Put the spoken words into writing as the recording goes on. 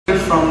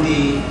from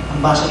the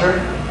Ambassador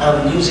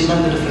of New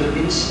Zealand to the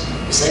Philippines,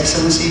 His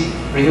Excellency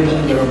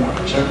Reuben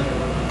Levermore. Sir.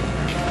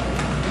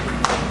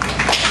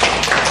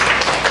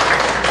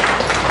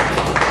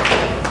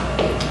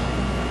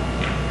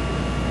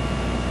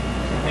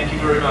 Thank you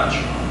very much.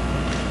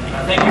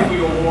 Thank you for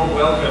your warm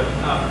welcome.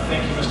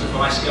 Thank you, Mr.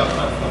 Vice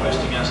Governor, for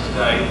hosting us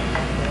today.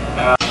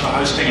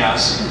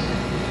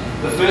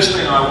 The first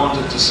thing I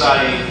wanted to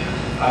say,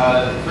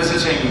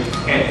 visiting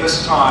at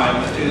this time,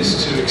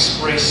 is to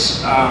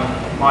express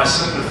my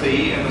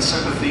sympathy and the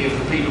sympathy of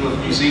the people of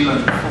New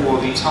Zealand for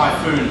the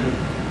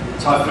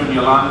Typhoon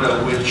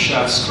Yolanda, which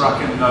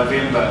struck in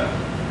November.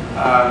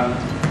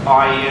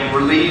 I am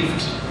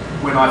relieved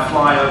when I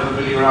fly over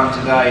Biliran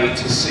today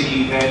to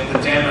see that the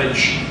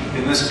damage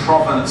in this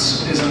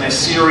province isn't as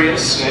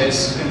serious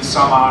as in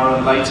Samar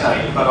and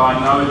Leyte, but I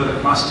know that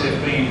it must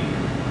have been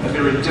a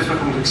very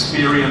difficult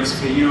experience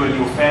for you and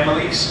your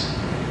families,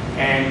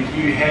 and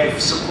you have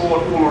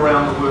support all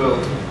around the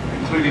world,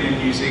 including in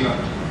New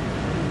Zealand.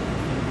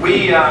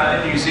 We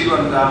in New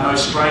Zealand are no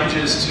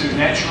strangers to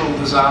natural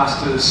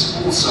disasters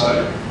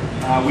also.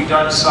 We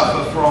don't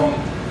suffer from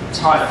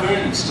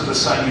typhoons to the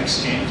same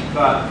extent,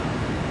 but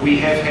we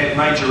have had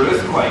major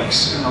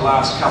earthquakes in the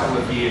last couple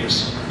of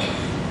years.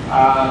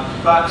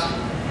 But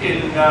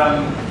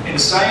in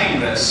saying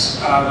this,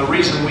 the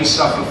reason we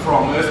suffer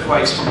from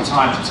earthquakes from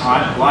time to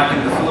time, like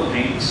in the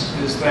Philippines,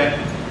 is that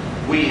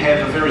we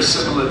have a very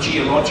similar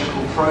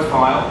geological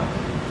profile.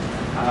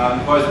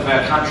 Both of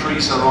our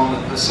countries are on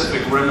the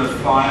Pacific Rim of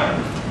fire,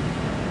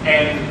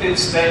 and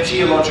it's that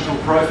geological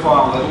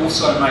profile that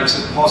also makes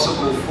it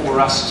possible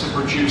for us to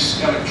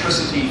produce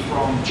electricity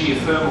from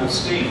geothermal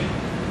steam.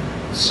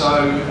 So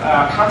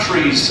our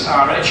countries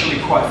are actually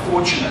quite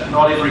fortunate.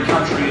 Not every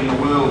country in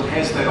the world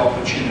has that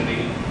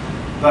opportunity.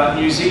 But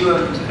New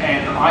Zealand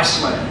and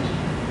Iceland,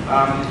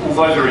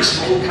 although very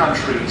small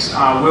countries,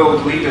 are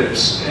world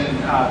leaders in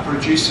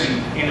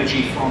producing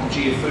energy from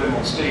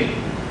geothermal steam.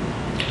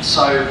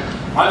 So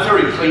I'm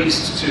very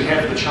pleased to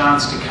have the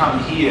chance to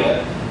come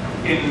here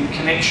in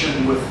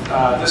connection with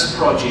this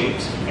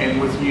project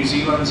and with New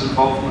Zealand's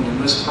involvement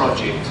in this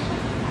project.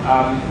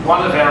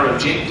 One of our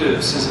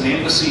objectives as an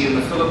embassy in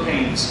the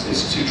Philippines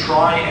is to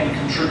try and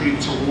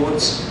contribute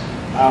towards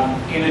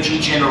energy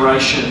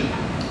generation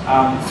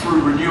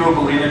through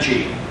renewable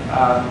energy,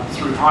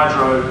 through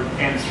hydro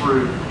and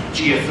through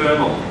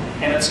geothermal.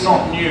 And it's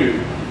not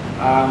new.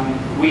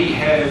 We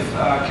have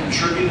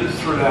contributed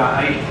through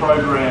our aid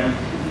program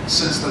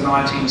since the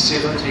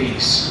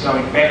 1970s,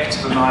 going back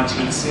to the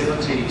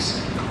 1970s,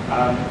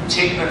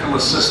 technical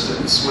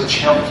assistance which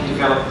helped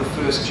develop the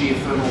first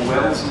geothermal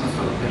wells in the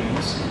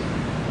Philippines.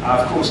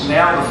 Of course,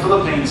 now the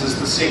Philippines is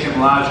the second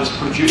largest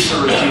producer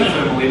of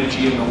geothermal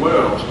energy in the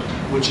world,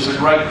 which is a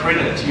great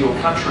credit to your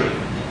country.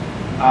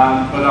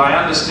 But I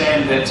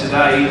understand that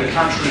today the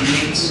country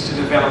needs to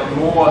develop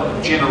more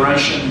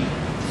generation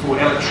for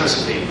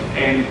electricity,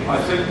 and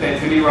I think that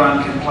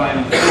Biliran can play an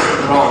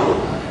important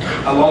role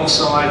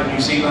alongside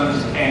New Zealand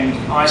and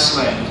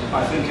Iceland.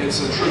 I think it's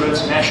a true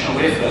international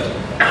effort,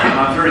 and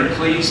I'm very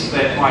pleased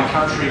that my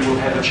country will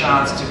have a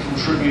chance to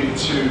contribute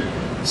to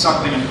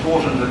something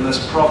important in this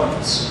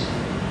province.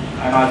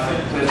 And I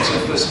think that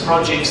if this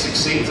project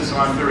succeeds, as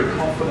I'm very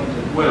confident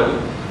it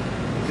will,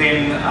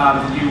 then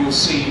you will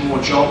see more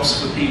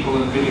jobs for people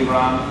in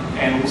Biliran,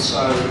 and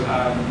also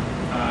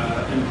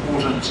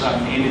important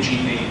energy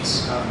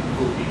needs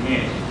will be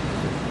met.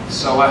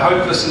 So I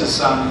hope this is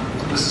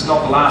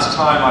not the last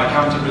time I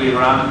come to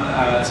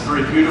Biliran. It's a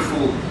very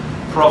beautiful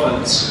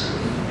province,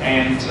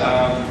 and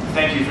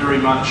thank you very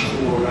much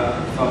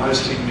for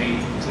hosting me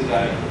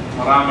today.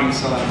 Maraming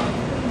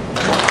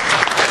salamat.